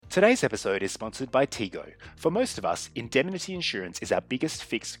Today's episode is sponsored by Tego. For most of us, indemnity insurance is our biggest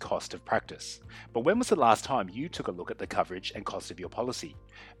fixed cost of practice. But when was the last time you took a look at the coverage and cost of your policy?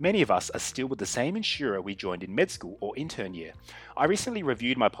 Many of us are still with the same insurer we joined in med school or intern year. I recently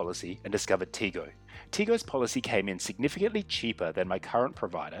reviewed my policy and discovered Tego. Tego's policy came in significantly cheaper than my current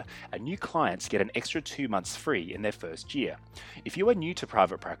provider, and new clients get an extra 2 months free in their first year. If you are new to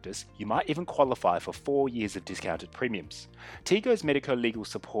private practice, you might even qualify for 4 years of discounted premiums. Tego's medico legal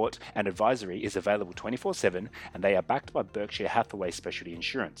support and advisory is available 24/7, and they are backed by Berkshire Hathaway Specialty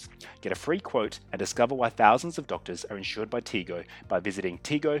Insurance. Get a free quote and discover why thousands of doctors are insured by Tego by visiting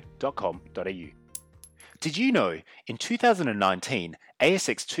tego.com.au. Did you know, in 2019,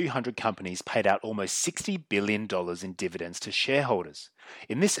 ASX 200 companies paid out almost $60 billion in dividends to shareholders?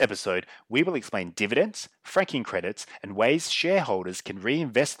 In this episode, we will explain dividends, franking credits, and ways shareholders can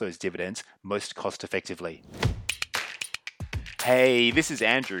reinvest those dividends most cost-effectively. Hey, this is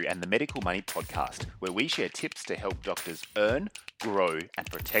Andrew and the Medical Money Podcast, where we share tips to help doctors earn, grow,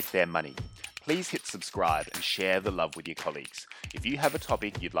 and protect their money. Please hit subscribe and share the love with your colleagues. If you have a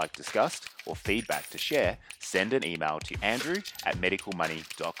topic you'd like discussed or feedback to share, send an email to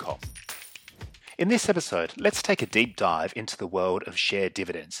andrew@medicalmoney.com. In this episode, let's take a deep dive into the world of share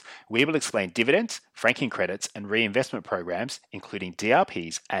dividends. We will explain dividends, franking credits, and reinvestment programs, including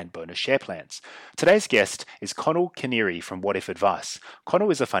DRPs and bonus share plans. Today's guest is Connell Canary from What If Advice. Connell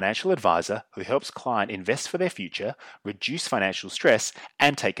is a financial advisor who helps clients invest for their future, reduce financial stress,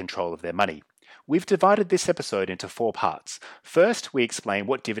 and take control of their money. We've divided this episode into 4 parts. First, we explain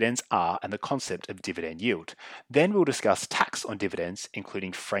what dividends are and the concept of dividend yield. Then we'll discuss tax on dividends,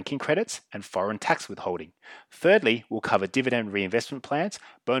 including franking credits and foreign tax withholding. Thirdly, we'll cover dividend reinvestment plans,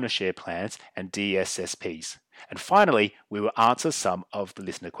 bonus share plans, and DSSPs. And finally, we will answer some of the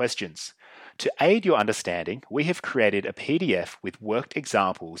listener questions. To aid your understanding, we have created a PDF with worked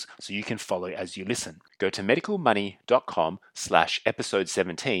examples so you can follow as you listen. Go to medicalmoney.com/episode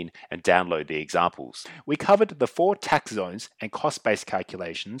 17 and download the examples. We covered the 4 tax zones and cost-based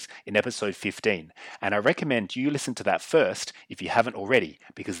calculations in episode 15, and I recommend you listen to that first if you haven't already,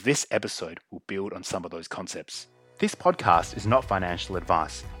 because this episode will build on some of those concepts. This podcast is not financial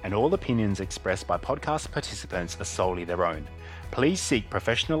advice, and all opinions expressed by podcast participants are solely their own. Please seek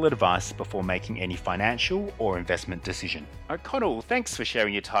professional advice before making any financial or investment decision. Connell, thanks for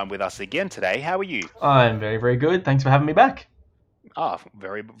sharing your time with us again today. How are you? I'm very, very good. Thanks for having me back.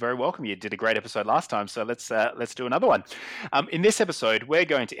 Very, very welcome. You did a great episode last time, so let's do another one. In this episode, we're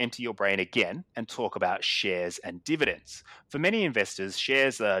going to enter your brain again and talk about shares and dividends. For many investors,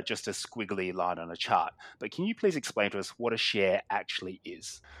 shares are just a squiggly line on a chart. But can you please explain to us what a share actually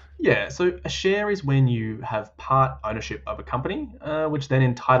is? Yeah, so a share is when you have part ownership of a company, which then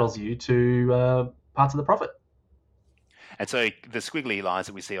entitles you to parts of the profit. And so the squiggly lines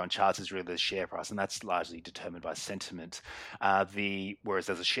that we see on charts is really the share price, and that's largely determined by sentiment. Whereas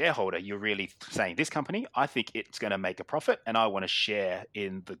as a shareholder, you're really saying, this company, I think it's going to make a profit, and I want to share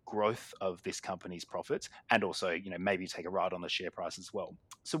in the growth of this company's profits, and also, maybe take a ride on the share price as well.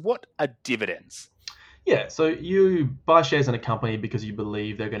 So what are dividends? Yeah, so you buy shares in a company because you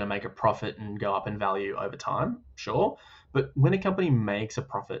believe they're going to make a profit and go up in value over time, sure. But when a company makes a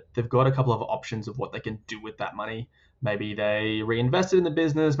profit, they've got a couple of options of what they can do with that money. Maybe they reinvest it in the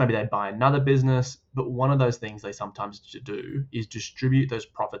business, maybe they buy another business. But one of those things they sometimes do is distribute those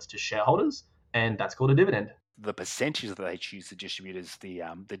profits to shareholders, and that's called a dividend. The percentage that they choose to distribute is the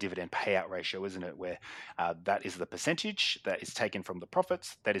dividend payout ratio, isn't it? Where that is the percentage that is taken from the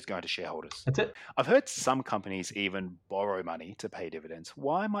profits that is going to shareholders. That's it. I've heard some companies even borrow money to pay dividends.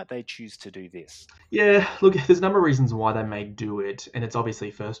 Why might they choose to do this? Yeah, look, there's a number of reasons why they may do it, and it's obviously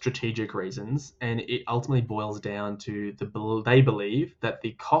for strategic reasons, and it ultimately boils down to they believe that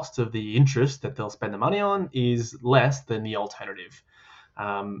the cost of the interest that they'll spend the money on is less than the alternative.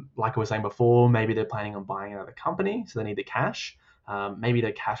 Like I was saying before, maybe they're planning on buying another company, so they need the cash. Maybe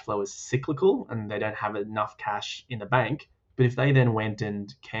their cash flow is cyclical and they don't have enough cash in the bank. But if they then went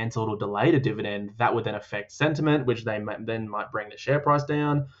and cancelled or delayed a dividend, that would then affect sentiment, which then might bring the share price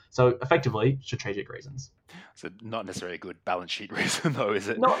down. So effectively, strategic reasons. So not necessarily a good balance sheet reason, though, is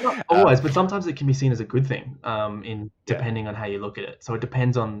it? Not always, but sometimes it can be seen as a good thing, depending on how you look at it. So it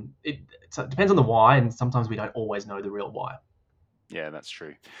depends on the why, and sometimes we don't always know the real why. Yeah, that's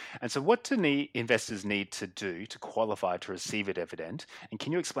true. And so what do investors need to do to qualify to receive a dividend? And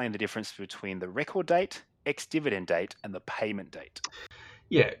can you explain the difference between the record date, ex-dividend date, and the payment date?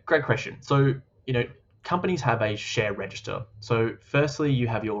 Yeah, great question. So, companies have a share register. So firstly, you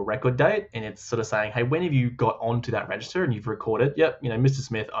have your record date, and it's sort of saying, hey, when have you got onto that register and you've recorded, yep, Mr.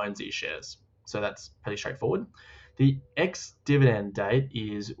 Smith owns these shares. So that's pretty straightforward. The ex-dividend date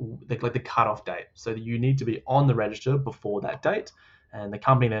is like the cutoff date. So you need to be on the register before that date. And the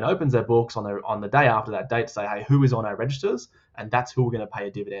company then opens their books on the day after that date to say, hey, who is on our registers? And that's who we're going to pay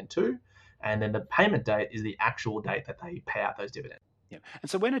a dividend to. And then the payment date is the actual date that they pay out those dividends. Yeah. And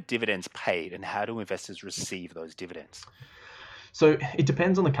so when are dividends paid and how do investors receive those dividends? So it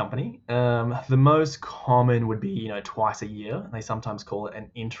depends on the company. The most common would be, twice a year. They sometimes call it an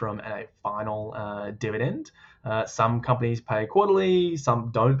interim and a final dividend. Some companies pay quarterly,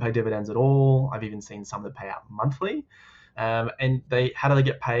 some don't pay dividends at all. I've even seen some that pay out monthly. And how do they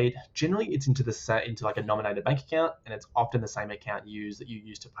get paid? Generally, it's into like a nominated bank account, and it's often the same account that you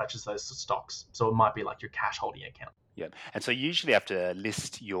use to purchase those stocks. So it might be like your cash holding account. Yeah. And so you usually have to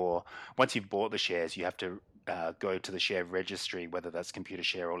list once you've bought the shares, you have to go to the share registry, whether that's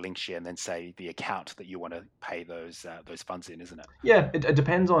Computershare or Linkshare, and then say the account that you want to pay those funds in, isn't it? Yeah, it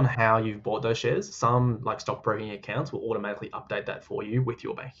depends on how you've bought those shares. Some, like stockbroking accounts, will automatically update that for you with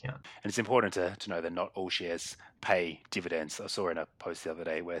your bank account. And it's important to know that not all shares pay dividends. I saw in a post the other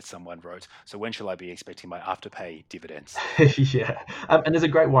day where someone wrote, so when shall I be expecting my Afterpay dividends? Yeah. And there's a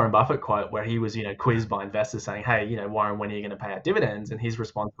great Warren Buffett quote where he was, quizzed by investors saying, hey, Warren, when are you going to pay out dividends? And his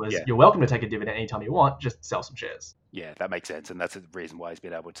response was, You're welcome to take a dividend anytime you want, just sell some shares. Yeah, that makes sense. And that's the reason why he's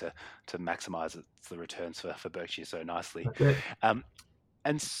been able to maximize the returns for Berkshire so nicely.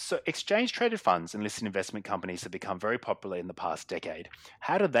 And so exchange-traded funds and listed investment companies have become very popular in the past decade.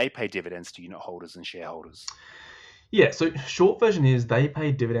 How do they pay dividends to unit holders and shareholders? Yeah, so short version is they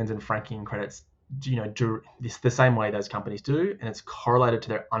pay dividends and franking credits, the same way those companies do, and it's correlated to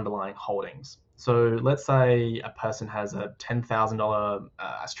their underlying holdings. So let's say a person has a $10,000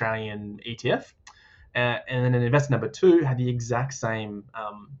 Australian ETF, and then an investor number two had the exact same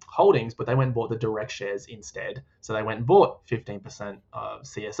holdings, but they went and bought the direct shares instead. So they went and bought 15% of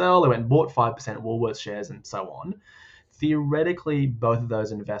CSL, they went and bought 5% Woolworths shares, and so on. Theoretically, both of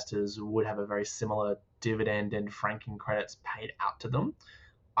those investors would have a very similar dividend and franking credits paid out to them.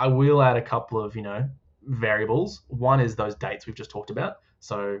 I will add a couple of, variables. One is those dates we've just talked about.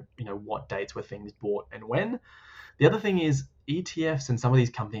 So, what dates were things bought and when. The other thing is ETFs and some of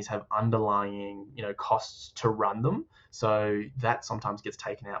these companies have underlying, costs to run them. So that sometimes gets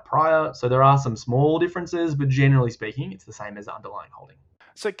taken out prior. So there are some small differences, but generally speaking, it's the same as underlying holding.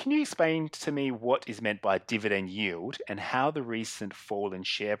 So can you explain to me what is meant by dividend yield and how the recent fall in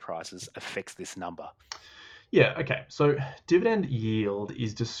share prices affects this number? Yeah, okay. So dividend yield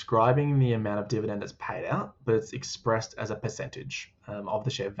is describing the amount of dividend that's paid out, but it's expressed as a percentage of the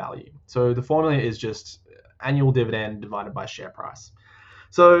share value. So the formula is just annual dividend divided by share price.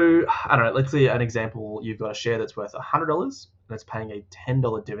 So I don't know, let's say an example, you've got a share that's worth $100 and it's paying a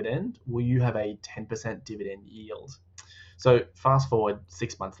 $10 dividend. Well, you have a 10% dividend yield. So fast forward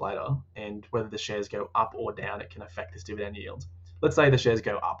 6 months later, and whether the shares go up or down, it can affect this dividend yield. Let's say the shares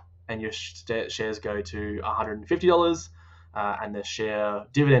go up and your shares go to $150 and the share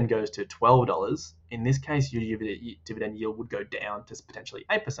dividend goes to $12. In this case, your dividend yield would go down to potentially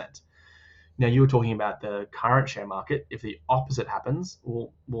 8%. Now, you were talking about the current share market. If the opposite happens,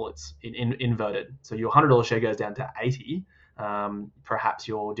 well it's inverted. So your $100 share goes down to 80. Perhaps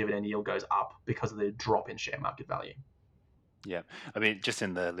your dividend yield goes up because of the drop in share market value. Yeah, I mean, just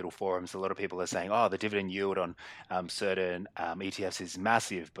in the little forums, a lot of people are saying, "Oh, the dividend yield on certain ETFs is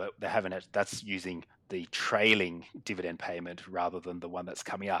massive," but they haven't. That's using the trailing dividend payment rather than the one that's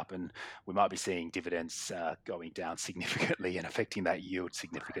coming up, and we might be seeing dividends going down significantly and affecting that yield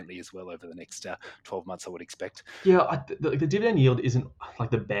significantly as well over the next 12 months, I would expect. Yeah, the dividend yield isn't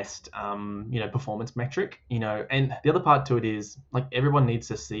like the best, performance metric, and the other part to it is like everyone needs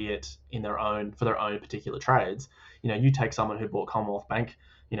to see it for their own particular trades. You take someone who bought Commonwealth Bank,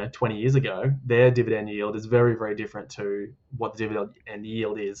 20 years ago, their dividend yield is very, very different to what the dividend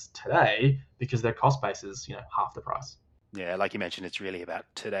yield is today because their cost base is, half the price. Yeah, like you mentioned, it's really about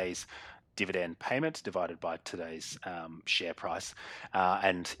today's dividend payment divided by today's share price.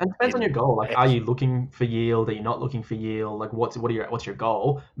 And it depends on your goal. Like, are you looking for yield? Are you not looking for yield? Like, what's your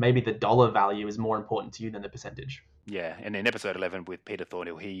goal? Maybe the dollar value is more important to you than the percentage. Yeah, and in episode 11 with Peter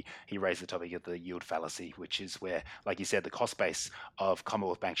Thornhill, he raised the topic of the yield fallacy, which is where, like you said, the cost base of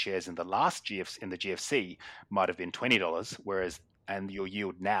Commonwealth Bank shares in the GFC might have been $20, and your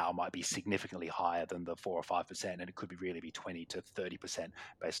yield now might be significantly higher than the 4 or 5%, and it could really be 20 to 30%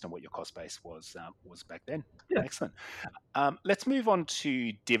 based on what your cost base was back then. Yeah. Excellent. Let's move on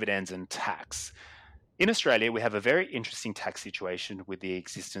to dividends and tax. In Australia, we have a very interesting tax situation with the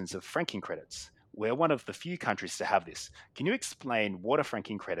existence of franking credits. We're one of the few countries to have this. Can you explain what are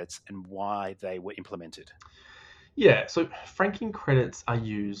franking credits and why they were implemented? Yeah, so franking credits are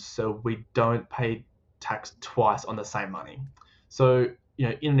used so we don't pay taxed twice on the same money. So,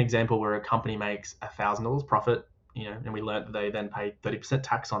 in an example where a company makes $1,000 profit, and we learned that they then pay 30%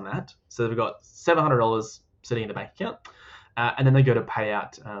 tax on that. So they've got $700 sitting in the bank account, and then they go to pay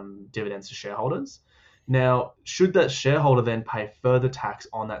out dividends to shareholders. Now, should that shareholder then pay further tax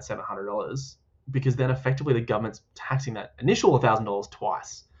on that $700? Because then effectively the government's taxing that initial $1,000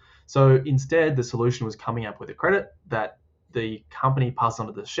 twice. So instead, the solution was coming up with a credit that the company passes on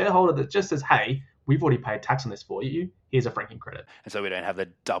to the shareholder that just says, hey, we've already paid tax on this for you. Here's a franking credit. And so we don't have the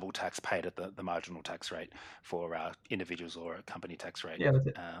double tax paid at the marginal tax rate for individuals or a company tax rate that's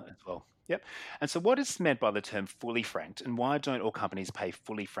it. As well. Yep. And so what is meant by the term fully franked, and why don't all companies pay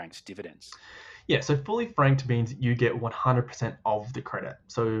fully franked dividends? Yeah, so fully franked means you get 100% of the credit.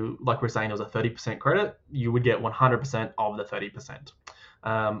 So like we're saying, there was a 30% credit, you would get 100% of the 30%.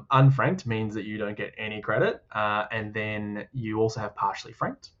 Unfranked means that you don't get any credit, and then you also have partially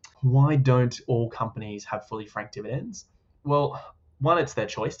franked. Why don't all companies have fully franked dividends? Well, one, it's their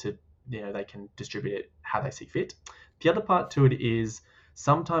choice to, they can distribute it how they see fit. The other part to it is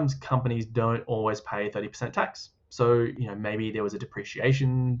sometimes companies don't always pay 30% tax. So, maybe there was a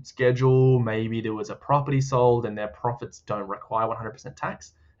depreciation schedule, maybe there was a property sold and their profits don't require 100%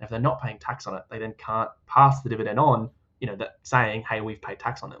 tax. And if they're not paying tax on it, they then can't pass the dividend on, that saying, hey, we've paid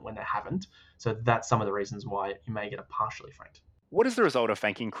tax on it when they haven't. So that's some of the reasons why you may get a partially franked. What is the result of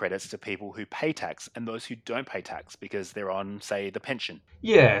franking credits to people who pay tax and those who don't pay tax because they're on, say, the pension?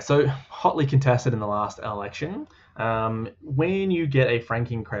 Yeah, so hotly contested in the last election. When you get a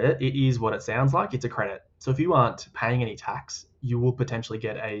franking credit, it is what it sounds like. It's a credit. So if you aren't paying any tax, you will potentially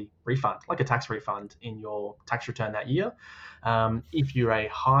get a refund, like a tax refund in your tax return that year. If you're a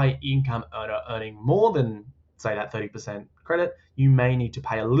high income earner earning more than, say, that 30% credit, you may need to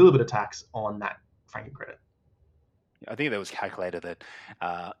pay a little bit of tax on that franking credit. I think that was calculated that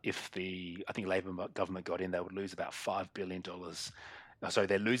if the Labor government got in, they would lose about $5 billion. Sorry,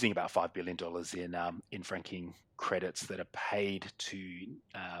 they're losing about $5 billion in franking credits that are paid to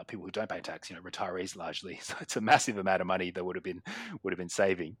people who don't pay tax, retirees largely. So it's a massive amount of money that would have been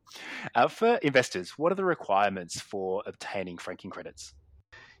saving. For investors, what are the requirements for obtaining franking credits?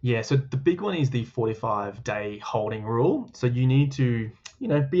 Yeah, so the big one is the 45-day holding rule. So you need to,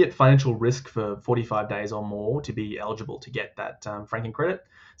 be at financial risk for 45 days or more to be eligible to get that franking credit.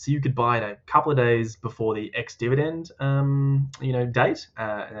 So you could buy it a couple of days before the ex-dividend, date,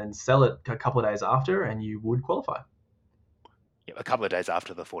 and then sell it a couple of days after, and you would qualify. Yeah, a couple of days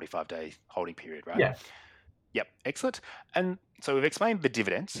after the 45-day holding period, right? Yeah. Yep, excellent. And so we've explained the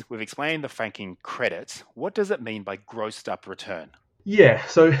dividends, we've explained the franking credits. What does it mean by grossed up return? Yeah,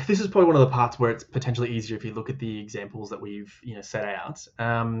 so this is probably one of the parts where it's potentially easier if you look at the examples that we've set out.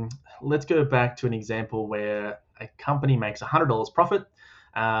 Let's go back to an example where a company makes $100 profit.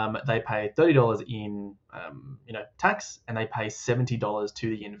 They pay $30 in tax, and they pay $70 to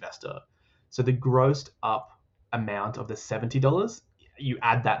the investor. So the grossed up amount of the $70, you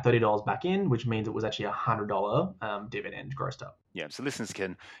add that $30 back in, which means it was actually a $100 dividend grossed up. Yeah, so listeners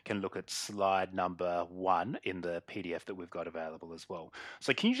can look at slide number 1 in the PDF that we've got available as well.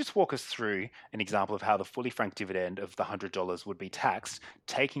 So can you just walk us through an example of how the fully franked dividend of the $100 would be taxed,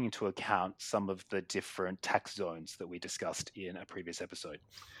 taking into account some of the different tax zones that we discussed in a previous episode?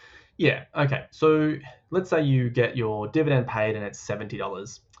 Yeah, okay. So let's say you get your dividend paid and it's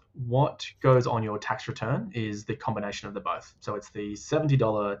 $70. What goes on your tax return is the combination of the both. So it's the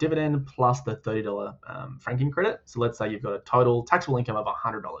 $70 dividend plus the $30 franking credit. So let's say you've got a total taxable income of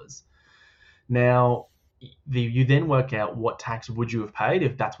 $100. Now, you then work out what tax would you have paid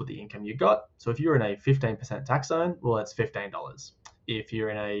if that's what the income you got. So if you're in a 15% tax zone, well, it's $15. If you're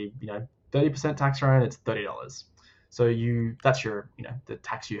in a 30% tax zone, it's $30. So that's your the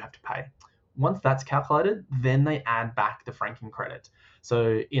tax you have to pay. Once that's calculated, then they add back the franking credit.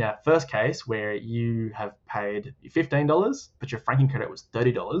 So in our first case where you have paid $15, but your franking credit was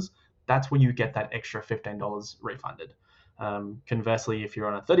 $30, that's when you get that extra $15 refunded. Conversely, if you're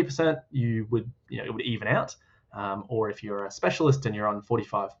on a 30%, it would even out. Or if you're a specialist and you're on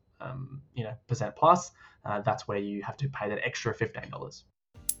 45% plus, that's where you have to pay that extra $15.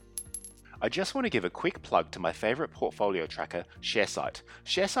 I just want to give a quick plug to my favorite portfolio tracker, ShareSite.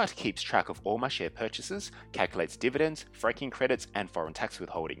 ShareSite keeps track of all my share purchases, calculates dividends, franking credits, and foreign tax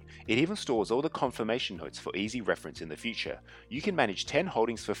withholding. It even stores all the confirmation notes for easy reference in the future. You can manage 10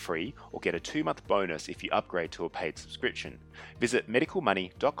 holdings for free or get a 2-month bonus if you upgrade to a paid subscription. Visit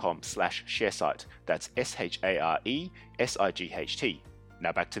medicalmoney.com/ShareSite. That's ShareSight.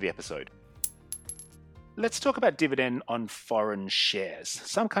 Now back to the episode. Let's talk about dividend on foreign shares.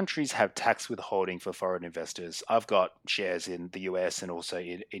 Some countries have tax withholding for foreign investors. I've got shares in the US and also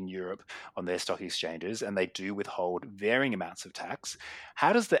in Europe on their stock exchanges, and they do withhold varying amounts of tax.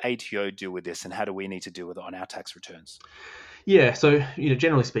 How does the ATO deal with this, and how do we need to deal with it on our tax returns? Yeah, so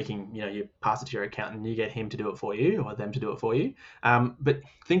generally speaking, you pass it to your accountant, and you get him to do it for you or them to do it for you. But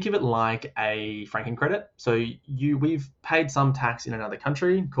think of it like a franking credit. So we've paid some tax in another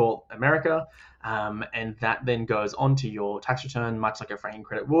country called America, and that then goes onto your tax return, much like a franking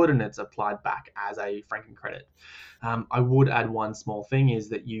credit would, and it's applied back as a franking credit. I would add one small thing is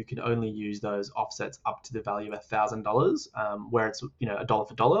that you can only use those offsets up to the value of $1,000, where it's a dollar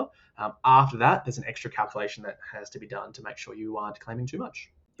for dollar. After that, there's an extra calculation that has to be done to make sure you aren't claiming too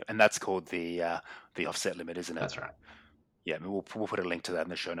much. And that's called the offset limit, isn't it? That's right. Yeah, we'll put a link to that in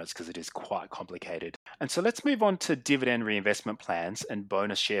the show notes because it is quite complicated. And so let's move on to dividend reinvestment plans and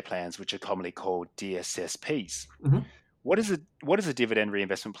bonus share plans, which are commonly called DSSPs. Mm-hmm. What is a dividend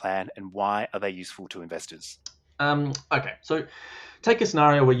reinvestment plan, and why are they useful to investors? Okay, so take a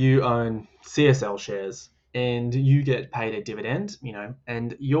scenario where you own CSL shares and you get paid a dividend,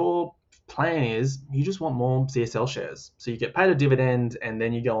 and your plan is you just want more CSL shares. So you get paid a dividend and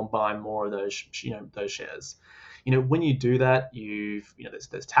then you go and buy more of those, those shares. When you do that,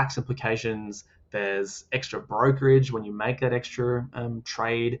 there's tax implications. There's extra brokerage when you make that extra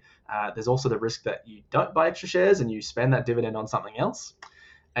trade. There's also the risk that you don't buy extra shares and you spend that dividend on something else.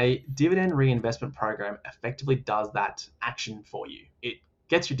 A dividend reinvestment program effectively does that action for you. It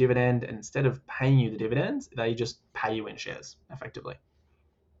gets your dividend, and instead of paying you the dividends, they just pay you in shares effectively.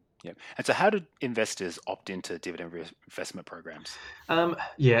 Yeah. And so how do investors opt into dividend reinvestment programs?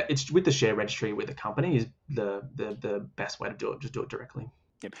 It's with the share registry with the company is the best way to do it. Just do it directly.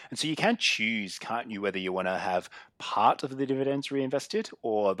 Yep. And so you can choose, can't you, whether you want to have part of the dividends reinvested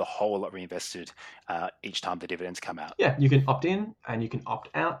or the whole lot reinvested each time the dividends come out? Yeah, you can opt in and you can opt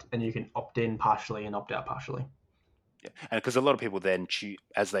out, and you can opt in partially and opt out partially. Yeah, and because a lot of people then choose,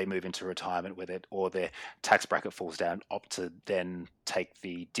 as they move into retirement with it, or their tax bracket falls down, opt to then take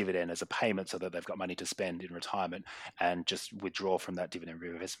the dividend as a payment so that they've got money to spend in retirement and just withdraw from that dividend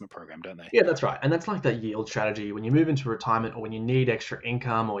reinvestment program, don't they? Yeah, that's right. And that's like that yield strategy. When you move into retirement or when you need extra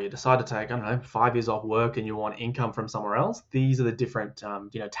income or you decide to take, 5 years off work and you want income from somewhere else, these are the different,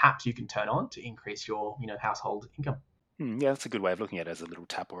 taps you can turn on to increase your, household income. Yeah, that's a good way of looking at it, as a little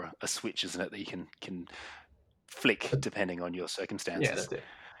tap or a switch, isn't it, that you can flick depending on your circumstances. Yeah, that's it.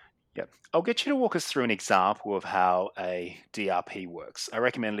 Yeah. I'll get you to walk us through an example of how a DRP works. I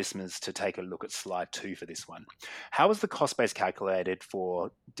recommend listeners to take a look at slide 2 for this one. How is the cost base calculated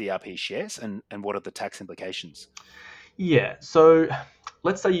for DRP shares, and what are the tax implications? Yeah, so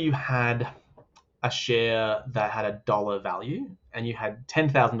let's say you had a share that had $1 value and you had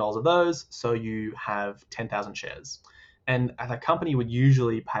 $10,000 of those, so you have 10,000 shares. And the company would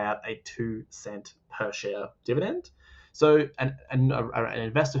usually pay out a 2-cent per share dividend. So an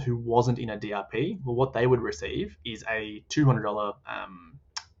investor who wasn't in a DRP, well, what they would receive is a $200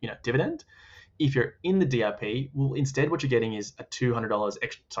 dividend. If you're in the DRP, well, instead what you're getting is a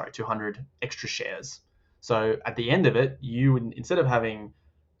 $200 extra shares. So at the end of it, you would, instead of having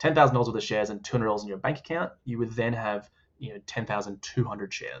 $10,000 worth of shares and $200 in your bank account, you would then have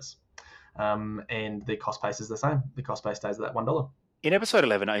 10,200 shares. And the cost base is the same. The cost base stays at that $1. In episode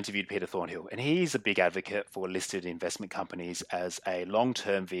 11, I interviewed Peter Thornhill, and he's a big advocate for listed investment companies as a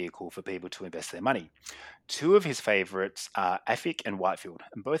long-term vehicle for people to invest their money. Two of his favourites are AFIC and Whitefield,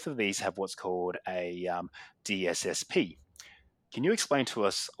 and both of these have what's called a DSSP. Can you explain to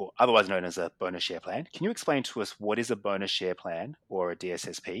us, or otherwise known as a bonus share plan, can you explain to us what is a bonus share plan or a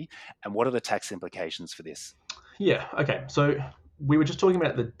DSSP, and what are the tax implications for this? Yeah, okay. So we were just talking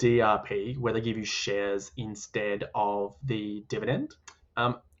about the DRP, where they give you shares instead of the dividend.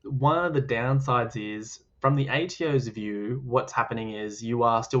 One of the downsides is, from the ATO's view, what's happening is you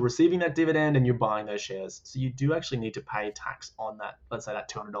are still receiving that dividend and you're buying those shares. So you do actually need to pay tax on that, let's say that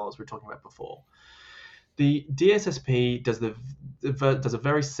 $200 we were talking about before. The DSSP does a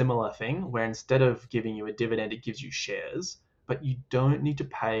very similar thing, where instead of giving you a dividend, it gives you shares, but you don't need to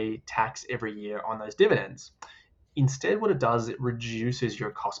pay tax every year on those dividends. Instead, what it does, it reduces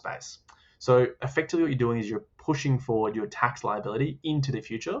your cost base. So effectively what you're doing is you're pushing forward your tax liability into the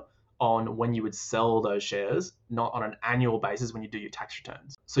future on when you would sell those shares, not on an annual basis when you do your tax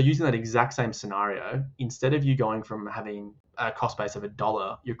returns. So using that exact same scenario, instead of you going from having a cost base of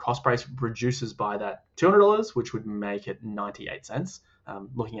 $1, your cost base reduces by that $200, which would make it 98 cents.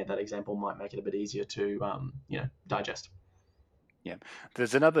 Looking at that example might make it a bit easier to digest. Yeah.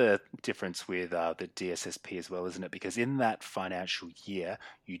 There's another difference with the DSSP as well, isn't it? Because in that financial year,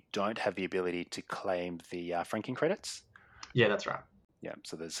 you don't have the ability to claim the franking credits. Yeah, that's right. Yeah,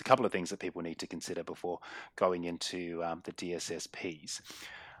 so there's a couple of things that people need to consider before going into the DSSPs.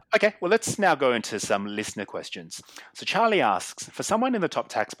 Okay, well, let's now go into some listener questions. So Charlie asks, for someone in the top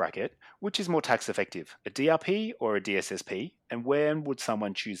tax bracket, which is more tax effective, a DRP or a DSSP? And when would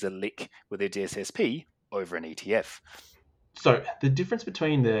someone choose a LIC with a DSSP over an ETF? So the difference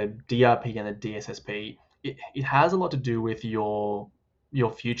between the DRP and the DSSP, it has a lot to do with your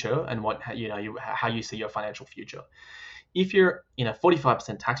future and what how you see your financial future. If you're in a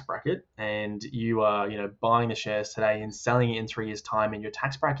 45% tax bracket and you are buying the shares today and selling it in 3 years' time, and your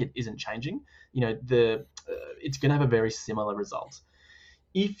tax bracket isn't changing, it's going to have a very similar result.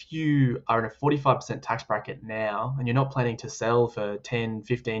 If you are in a 45% tax bracket now and you're not planning to sell for 10,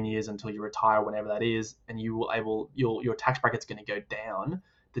 15 years until you retire, whenever that is, and your tax bracket's going to go down,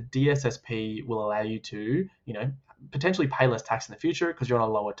 the DSSP will allow you to, potentially pay less tax in the future because you're on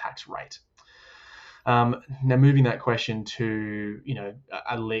a lower tax rate. Now, moving that question to,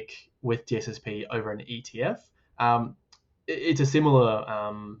 a LIC with DSSP over an ETF, it's a similar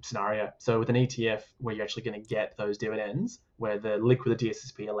scenario. So with an ETF where you're actually going to get those dividends, where the LIC with the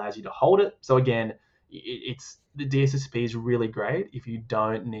DSSP allows you to hold it. So again, the DSSP is really great if you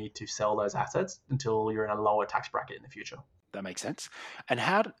don't need to sell those assets until you're in a lower tax bracket in the future. That makes sense.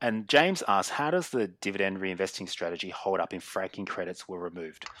 And James asks, how does the dividend reinvesting strategy hold up if franking credits were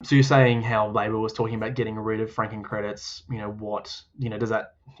removed? So you're saying how Labor was talking about getting rid of franking credits, does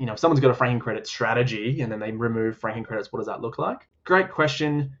that, if someone's got a franking credit strategy and then they remove franking credits, what does that look like? Great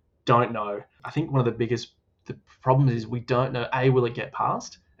question. Don't know. I think one of the problems is we don't know, A, will it get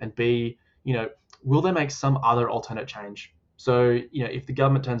passed? And B, will they make some other alternate change? So, if the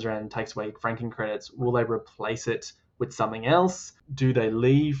government turns around and takes away franking credits, will they replace it with something else? Do they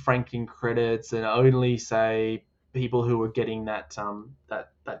leave franking credits and only say people who are getting that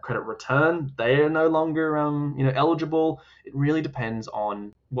credit return, they are no longer eligible? It really depends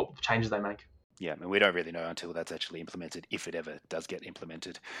on what changes they make. Yeah, and we don't really know until that's actually implemented, if it ever does get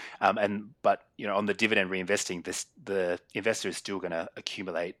implemented. But on the dividend reinvesting, the investor is still going to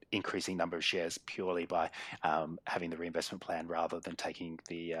accumulate increasing number of shares purely by having the reinvestment plan rather than taking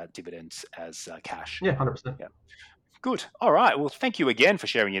the dividends as cash. Yeah, 100%. Yeah. Good. All right. Well, thank you again for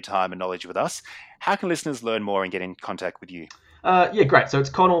sharing your time and knowledge with us. How can listeners learn more and get in contact with you? Yeah, great. So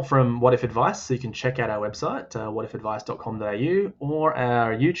it's Connell from What If Advice. So you can check out our website, whatifadvice.com.au, or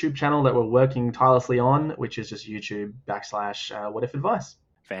our YouTube channel that we're working tirelessly on, which is just YouTube.com/What If Advice.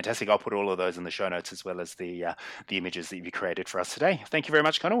 Fantastic. I'll put all of those in the show notes as well as the images that you've created for us today. Thank you very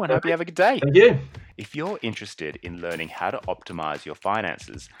much, Connell, and hope you have a good day. Thank you. If you're interested in learning how to optimize your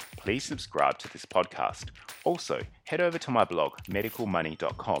finances, please subscribe to this podcast. Also, head over to my blog,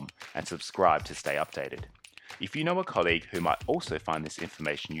 medicalmoney.com, and subscribe to stay updated. If you know a colleague who might also find this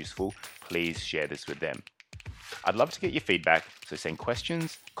information useful, please share this with them. I'd love to get your feedback, so send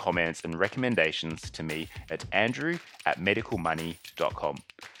questions, comments, and recommendations to me at andrew@medicalmoney.com.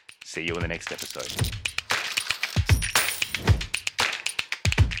 See you in the next episode.